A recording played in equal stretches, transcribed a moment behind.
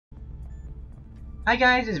Hi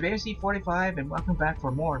guys, it's BMC45 and welcome back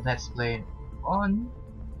for more Let's Play on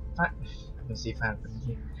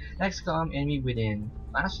Xcom Enemy Within.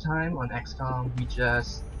 Last time on Xcom we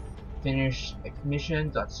just finished a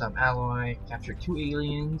mission, got some alloy, captured 2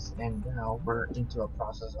 aliens, and now we're into a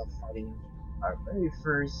process of fighting our very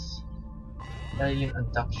first alien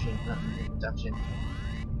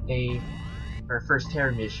our first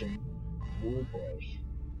terror mission. Oh boy.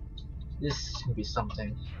 This is gonna be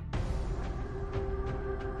something.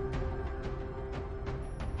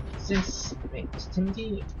 Is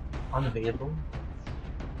Timothy unavailable?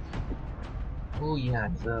 Oh yeah,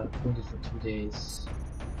 it's wounded for 2 days.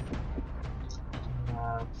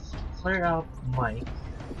 Clear out Mike.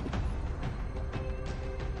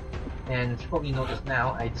 And if you probably noticed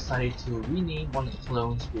now, I decided to rename one of the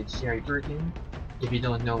clones with Sherry Birkin. If you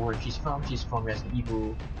don't know where she's from Resident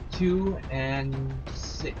Evil 2 and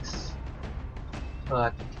 6.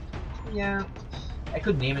 But yeah, I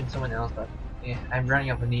could name it someone else, but I'm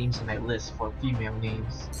running out of names in my list for female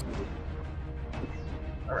names.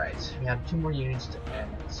 Alright, we have 2 more units to add,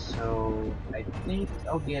 so I think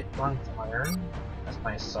I'll get Gunfire as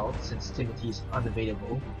my assault since Timothy is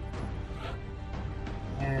unavailable.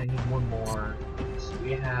 And I need one more. So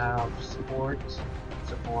we have support,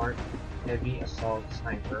 heavy, assault,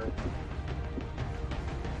 sniper.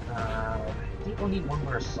 I think we'll need one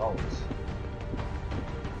more assault.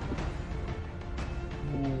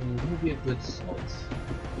 Who would be a good assault?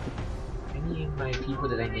 Any of my people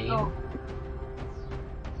that I name? Oh.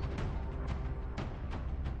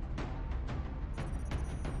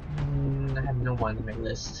 I have no one in my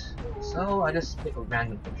list, so I just pick a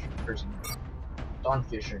random person. Dawn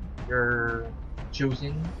Fisher, you're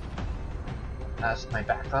chosen as my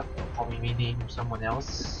backup. I'll probably rename someone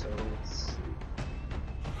else. So let's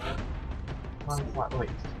see. Wait,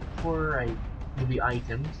 before I do the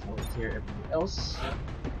items, I'll clear everything else.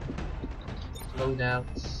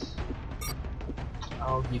 Loadouts.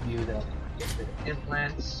 I'll give you the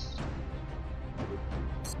implants.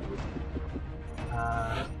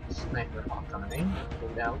 Sniper Hawkeye.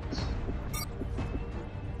 Loadout.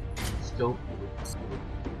 Scope.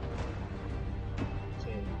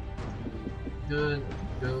 Okay. Good.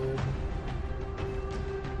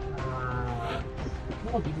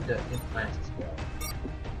 I'll give you the implants as well.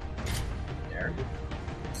 There.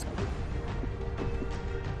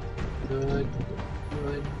 Good.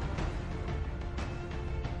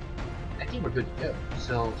 I think we're good to go.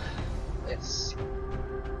 So let's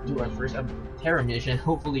do our first terror mission.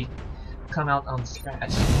 Hopefully, come out on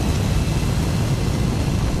scratch.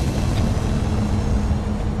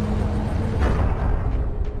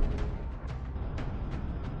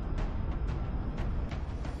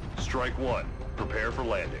 Strike 1. Prepare for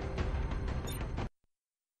landing.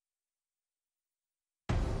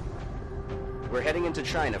 We're heading into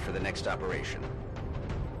China for the next operation.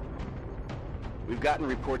 We've gotten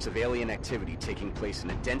reports of alien activity taking place in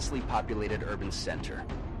a densely populated urban center.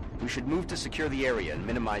 We should move to secure the area and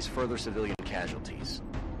minimize further civilian casualties.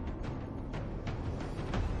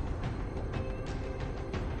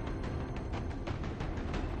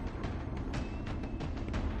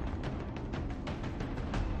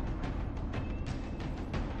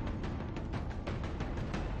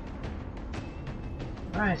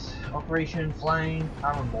 Alright, Operation Flying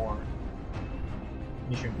Paramore.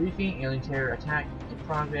 Mission briefing, alien terror attack in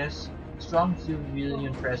progress, strong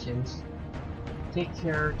civilian presence, take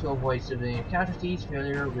care to avoid civilian casualties,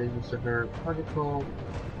 failure will severe political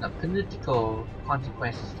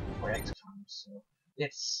consequences for XCOM. So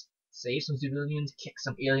let's save some civilians, kick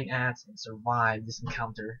some alien ass, and survive this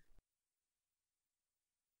encounter.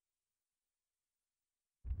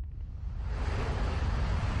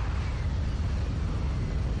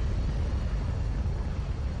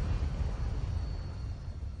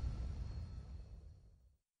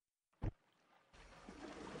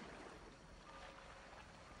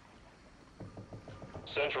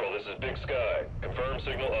 Central, this is Big Sky. Confirm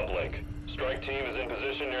signal uplink. Strike team is in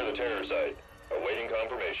position near the terror site. Awaiting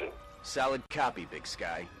confirmation. Solid copy, Big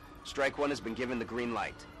Sky. Strike 1 has been given the green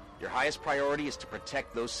light. Your highest priority is to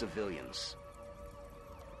protect those civilians.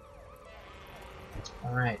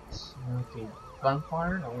 Alright, okay.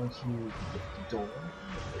 Gunfire, I want you to get the door.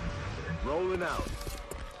 Rolling out.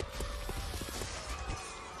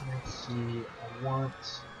 Let's see, I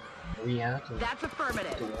want Maria to That's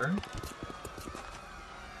affirmative. the door.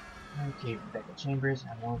 Okay, Rebecca Chambers,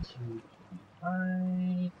 I want you to be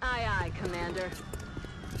right. Aye, Commander.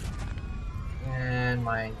 And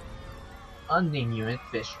my unnamed unit,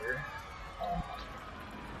 Fisher.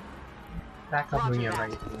 Back up Maria right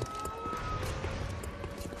here.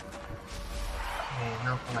 Okay,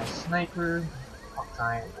 now for my sniper.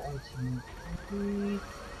 Hawkeye, 1, 2, 3.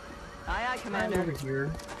 Aye, aye, And Commander. over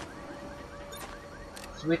here.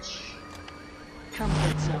 Switch. Come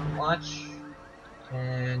get some. Watch.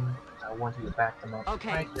 And I want you to back them up Okay.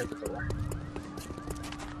 right here at the door.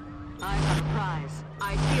 I have a prize.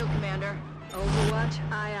 I feel, Commander. Overwatch,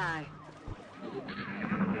 aye, aye.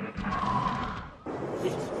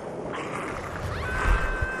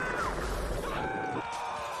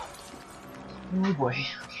 Oh boy.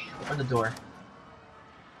 Okay, open the door.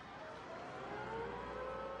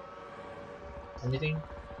 Anything?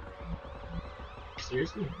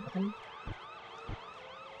 Seriously? Nothing?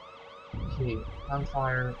 Okay, on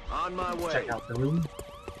fire. On my way. Check out the room.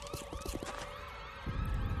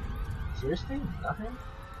 Seriously? Nothing?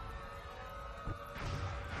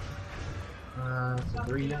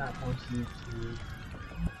 Sabrina, I want you to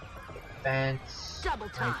advance. Double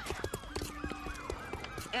time.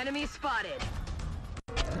 Enemy spotted.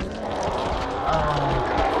 Oh,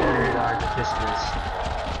 there are the pistols.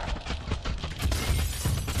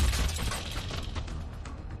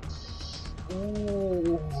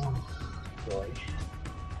 Ooh, boy.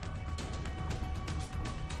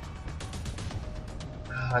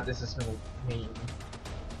 This is gonna mean.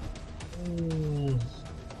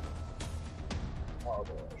 Oh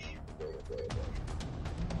boy. Boy.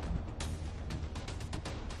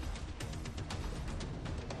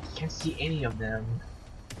 Can't see any of them.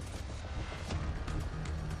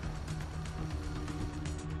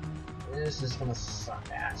 This is gonna suck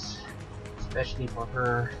ass. Especially for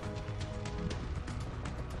her.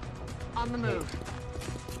 On the move.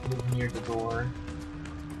 Move near the door.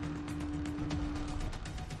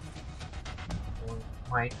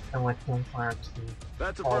 I want fire to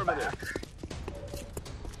That's fall affirmative. back.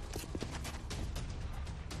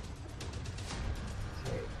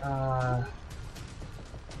 Okay,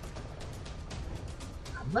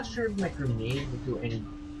 I'm not sure if my grenade will do any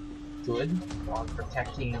good while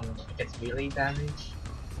protecting against melee damage.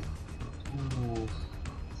 Ooh.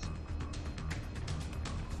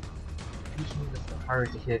 Usually it's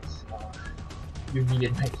harder to hit. You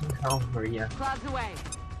needed my King Maria. Clouds away.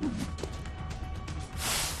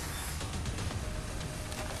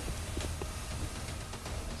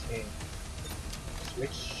 Okay.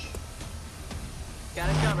 Switch. Got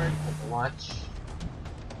it covered. Overwatch.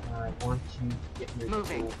 I want you to get near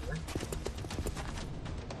Moving. the door.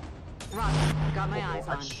 Roger. Got my eyes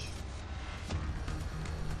on. Overwatch.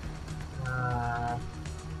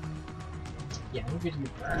 Yeah, I'm gonna do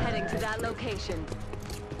Heading to that location.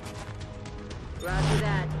 Roger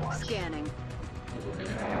that. Watch. Scanning.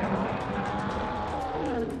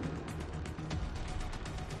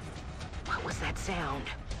 What was that sound?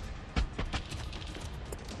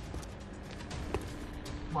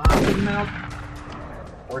 Come on, take him out.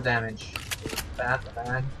 Or damage. Bad.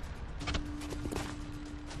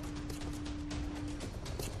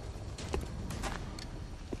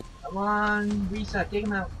 Come on, reset, take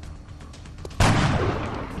him out.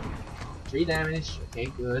 3 damage. Okay,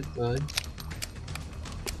 good.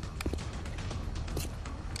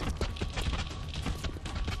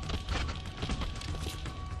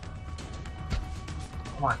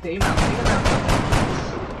 Come on, take him out.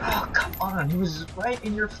 Oh, come on, he was right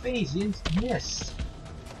in your face. You didn't miss.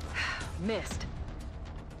 Missed.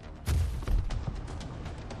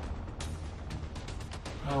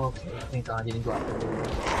 Okay, thank God I didn't go out the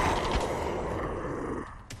window.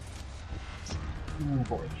 Ooh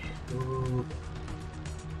boy. Ooh.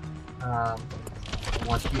 I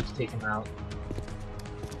want you to take him out.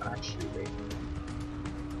 Actually, wait.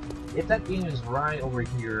 If that game is right over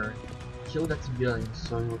here, kill that civilian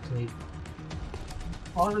so it will take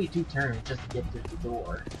probably 2 turns just to get to the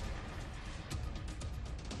door.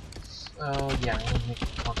 So yeah, I'm gonna make the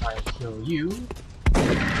vampire kill you.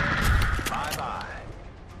 Bye-bye.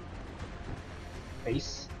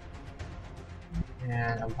 Face.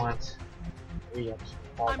 And I want Maria to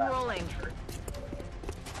fall I'm back. rolling.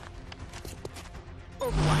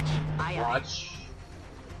 Overwatch. Aye, aye. Watch.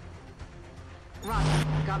 Roger.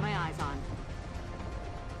 Got my eyes on.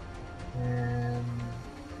 And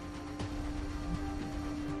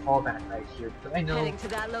fall back right here because I know Heading to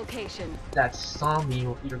that location. that zombie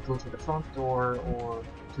will either go to the front door or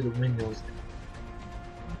to the windows.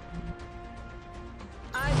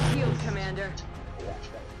 I feel, Commander. Watch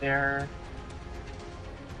right there.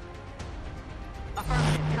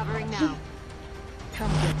 Affirmative. Covering now.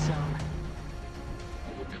 Come get some.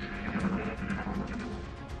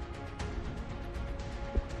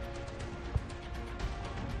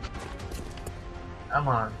 Come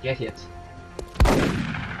on, get hit.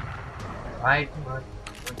 Right, come on.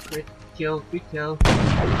 Quick kill. Kill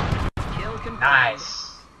confirmed.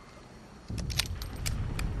 Nice.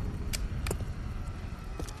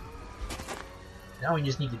 Now we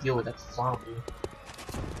just need to deal with that zombie.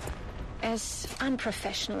 As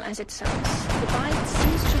unprofessional as it sounds, the bite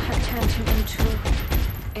seems to have turned him into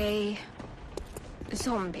a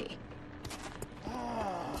zombie.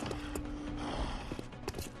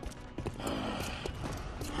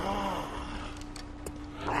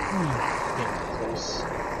 Getting close.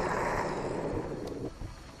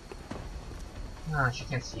 She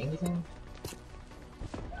can't see anything?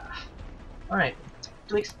 Alright,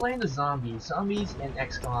 to explain the zombies in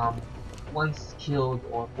XCOM, once killed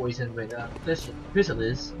or poisoned with a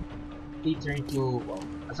chrysalis, they turn into, well,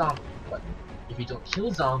 a zombie. But if you don't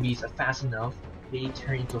kill zombies fast enough, they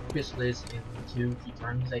turn into a chrysalis in 2-3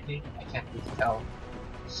 turns, I think. I can't really tell.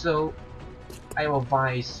 So, I will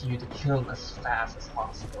advise you to kill them as fast as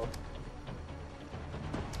possible.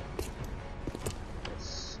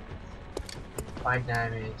 5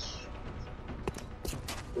 damage.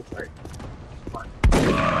 Go for it. Come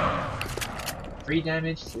on. 3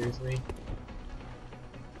 damage? Seriously?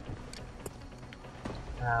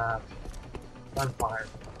 Gunfire.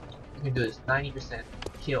 You can do this. 90%.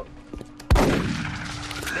 Kill.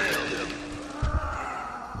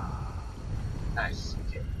 Nice.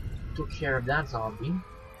 Okay. Took care of that zombie.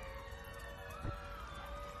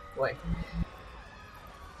 Wait.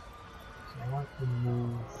 Okay, I want to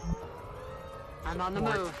move. I'm on the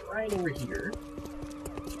move. Right over here.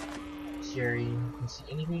 Sherry, can you see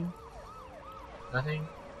anything? Nothing?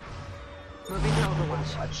 Moving to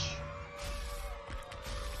Overwatch. Watch.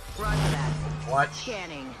 Roger that. Watch.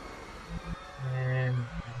 Scanning. And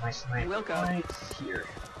my sniper Wilco. right here.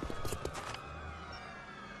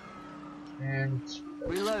 And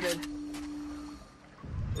Reloaded.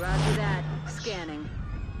 Roger that. Scanning.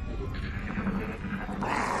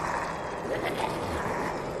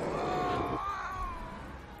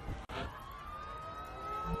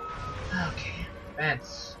 okay,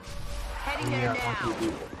 advance. Heading We there want now. to do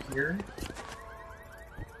over here.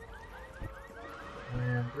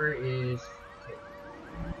 And where is okay.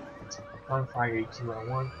 Gunfire 2 I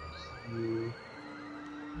want to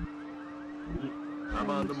I'm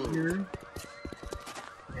on the move. here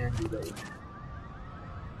and reload.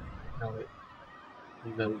 No wait.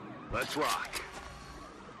 Reload. Let's rock.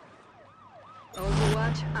 Overwatch.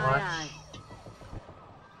 Watch. Aye aye.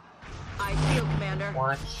 I feel, Commander.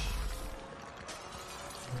 Watch.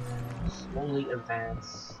 And slowly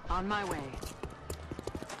advance. On my way.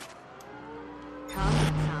 Come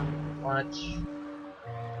get some. Watch.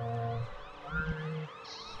 And right.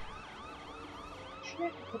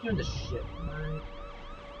 Shit, we're doing this shit. Right.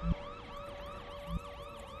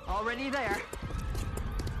 Already there.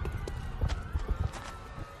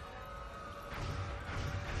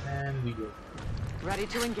 And we go. Ready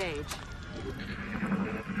to engage.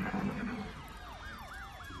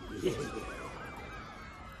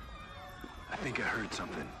 I think I heard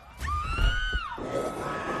something.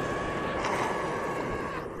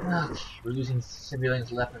 Okay, we're losing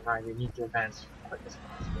civilians left and right. We need to advance as quick as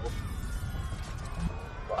possible.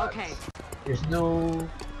 But Okay. there's no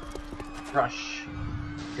rush.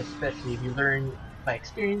 Especially if you learn by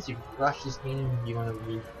experience, if you rush this game, you're gonna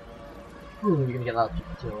be you're gonna get a lot of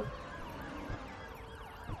people killed.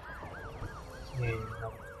 Okay,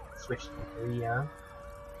 now switch to Korea.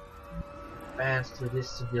 Advance to this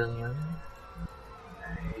civilian.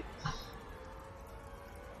 Right.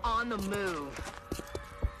 On the move.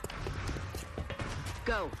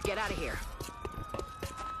 Go. Get out of here.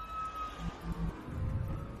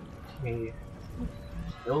 Okay.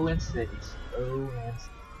 Slow and steady. Slow and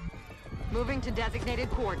steady. Moving to designated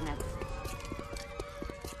coordinates.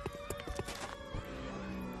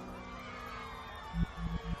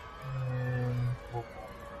 And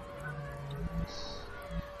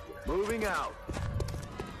Moving out.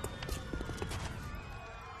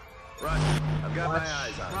 Roger. I've got Watch. my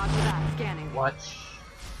eyes on it. Roger that. Scanning. watch.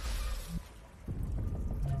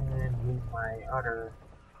 And move my other.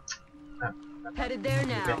 Headed there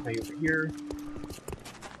now. Get my over here.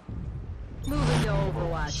 Moving to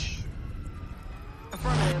Overwatch.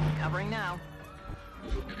 Affirmative. Covering now.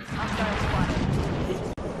 Hostile spotted.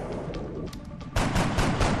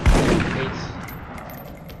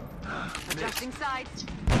 Adjusting sights.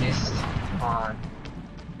 Missed on.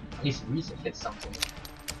 At least Risa hit something.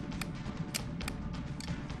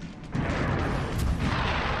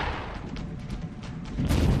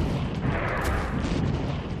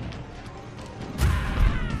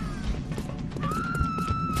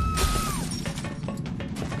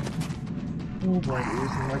 Oh boy, we're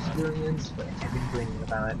losing more civilians, but I can't really do anything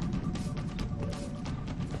about it.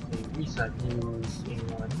 Okay, Risa news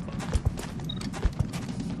anyone.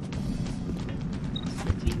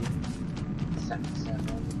 15, 77.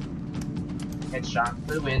 Headshot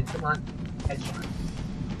for the win. Come on. Headshot.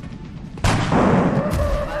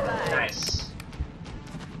 Bye-bye. Nice.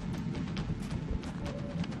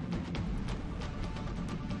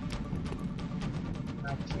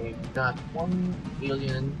 Okay, we got one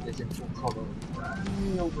alien that's in full color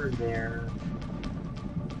right over there.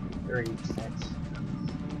 30%.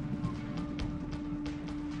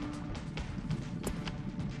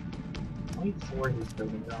 Wait for his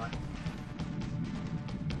building on.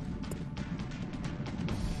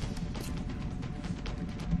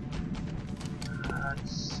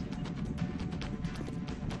 Let's see.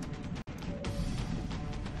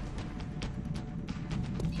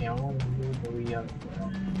 Okay, I want to move Maria right.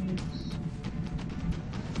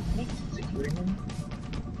 Can I secure him?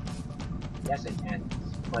 Yes, I can,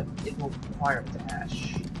 but it will require a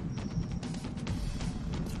dash.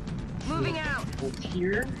 Moving out. Move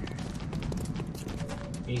here.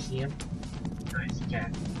 Can you see him? Nice, you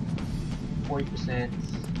can. 40%.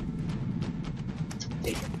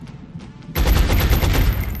 Take it.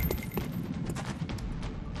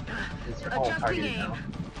 These are all Adjusting targeted aim. now.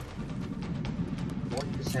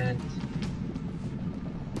 40%.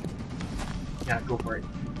 Yeah, go for it.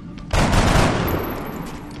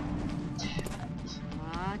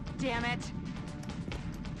 Aw, damn it.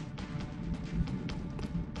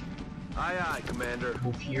 Aye, aye, Commander.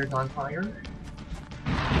 Move here, gunfire.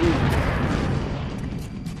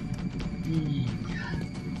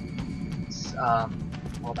 It's,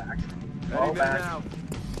 fall back. Fall Heading there back. now.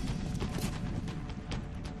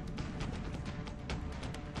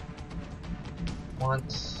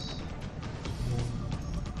 Once.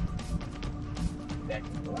 Back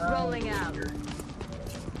around Rolling out. here.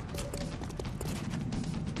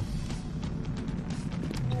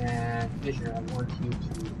 And Fisher, I want you to.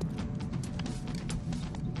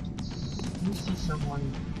 Let me see someone.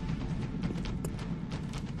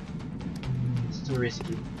 It's too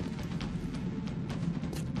risky.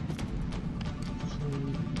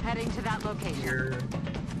 Heading to that location. Here,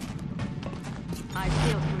 I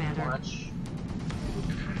field, Commander. watch.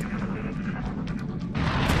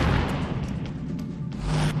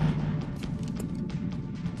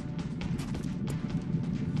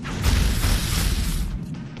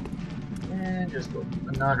 And just go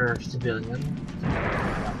another civilian.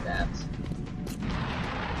 Like that.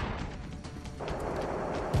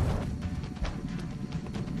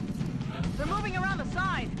 They're moving around the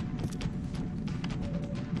side.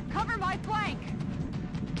 Cover my flank.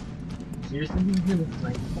 Seriously, he's gonna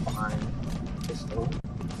flank from behind. Pistol.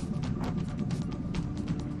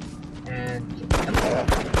 And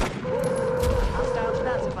Hostile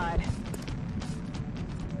specified.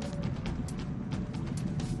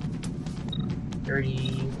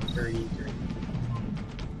 30.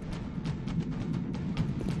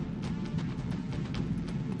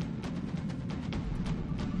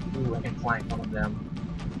 Ooh, I can flank one of them.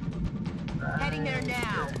 Heading there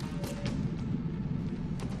now.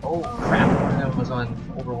 Oh crap, that was on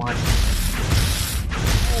Overwatch.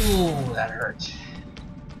 Oh, that hurt.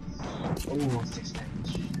 Oh, 6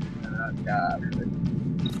 damage. God, hurt.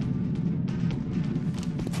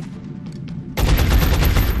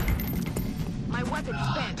 My weapon's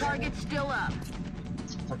spent. Target's still up.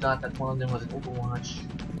 Forgot that one of them was Overwatch.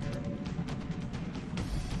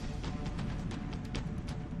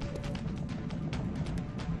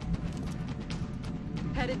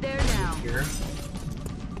 Headed there now. Here.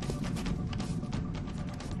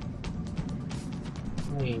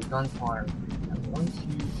 Hey, gunfire. I want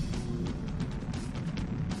you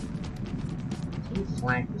to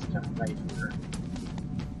flank this guy right here.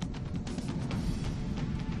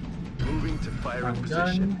 Moving to firing I'm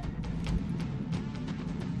position. done.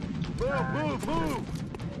 Move, move, move!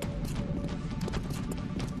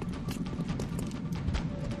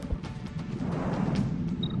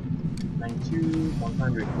 92,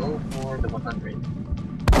 100. Go for the 100.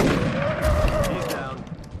 He's down.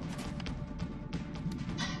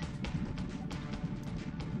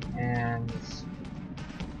 And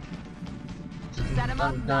Set him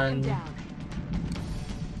up, knock him down.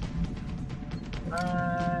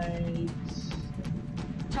 Right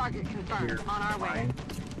Target confirmed. here. On our way. Fine.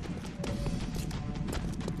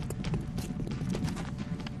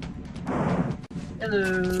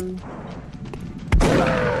 Hello.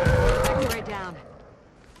 Accurate down.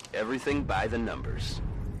 Everything by the numbers.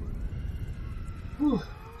 Whew.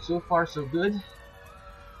 So far so good.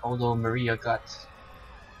 Although Maria got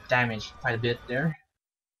damaged quite a bit there.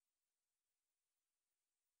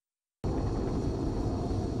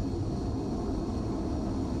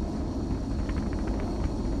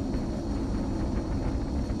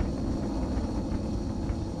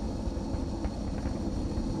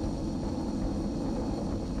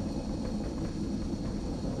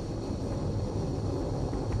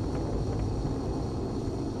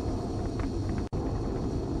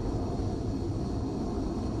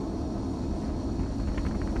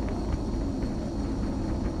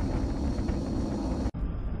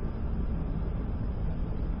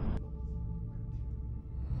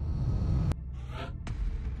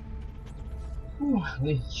 at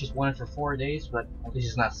least she's won it for 4 days, but at least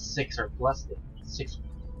it's not 6 or plus days. 6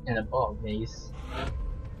 and above days.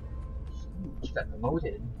 She got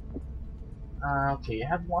promoted. Okay, I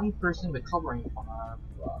have one person with covering fire,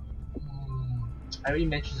 but I already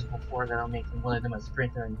mentioned this before that I'm making one of them a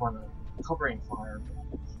sprinter and one a covering fire.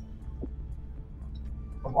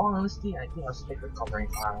 From all honesty, I think I'll stick with covering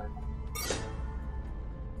fire.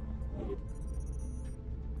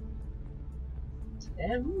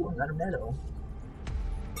 And ooh, another medal.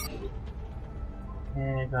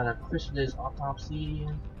 And I got a chrysalis autopsy,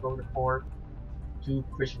 go report, 2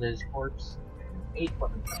 chrysalis corpse, and 8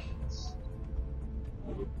 weapon fragments.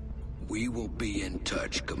 We will be in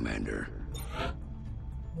touch, Commander.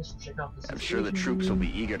 Let's check out the I'm sure the troops will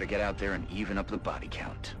be eager to get out there and even up the body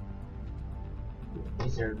count.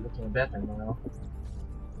 These are looking better now.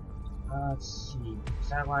 Let's see.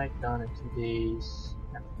 Satellite done in 2 days.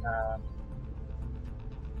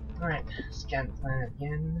 Alright, scan the planet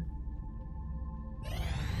again.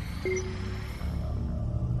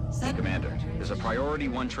 Commander, there's a Priority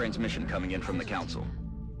 1 transmission coming in from the Council.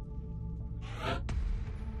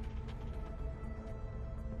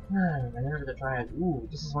 I never gonna try it. Ooh,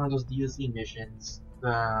 this is one of those DLC missions.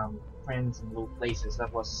 Friends in Low Places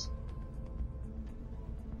that was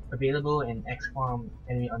available in Xcom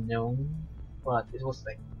Enemy Unknown, but it was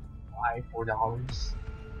like $4.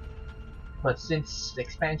 But since the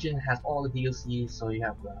expansion has all the DLCs, so you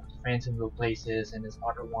have Friends in Low Places and this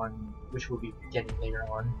other one, which we'll be getting later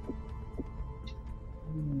on.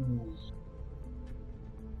 Ooh.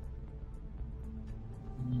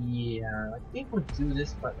 Yeah, I think we'll do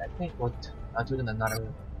this, but I think I'll do it in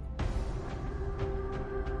another.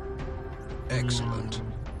 Excellent.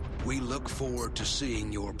 We look forward to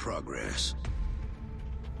seeing your progress.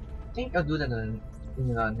 I think I'll do that in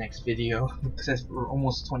the next video because we're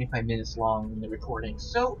almost 25 minutes long in the recording.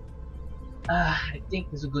 So, I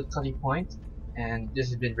think this is a good cutting point, and this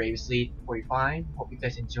has been Brave Sleep 45. Hope you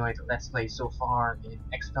guys enjoyed the Let's Play so far in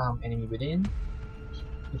XCOM Enemy Within.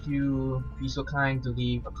 If you be so kind to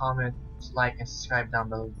leave a comment, like, and subscribe down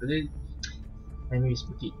below. Let me just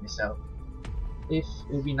repeat myself. It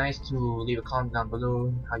would be nice to leave a comment down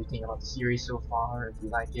below how you think about the series so far, if you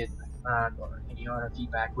like it, or any other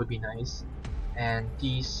feedback would be nice. And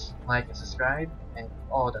please like and subscribe and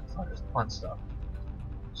all that fun stuff.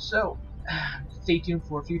 So, stay tuned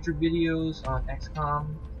for future videos on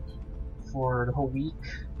XCOM for the whole week.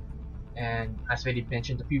 And as I already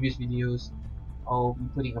mentioned in the previous videos, I'll be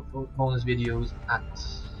putting up bonus videos at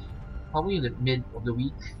probably the mid of the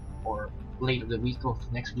week or late of the week of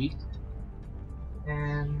next week.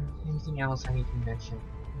 And anything else I need to mention?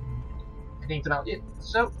 I think that's about it.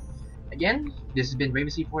 So, again, this has been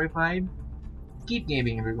Brave Sleep 45. Keep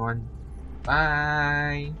gaming, everyone.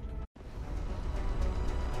 Bye.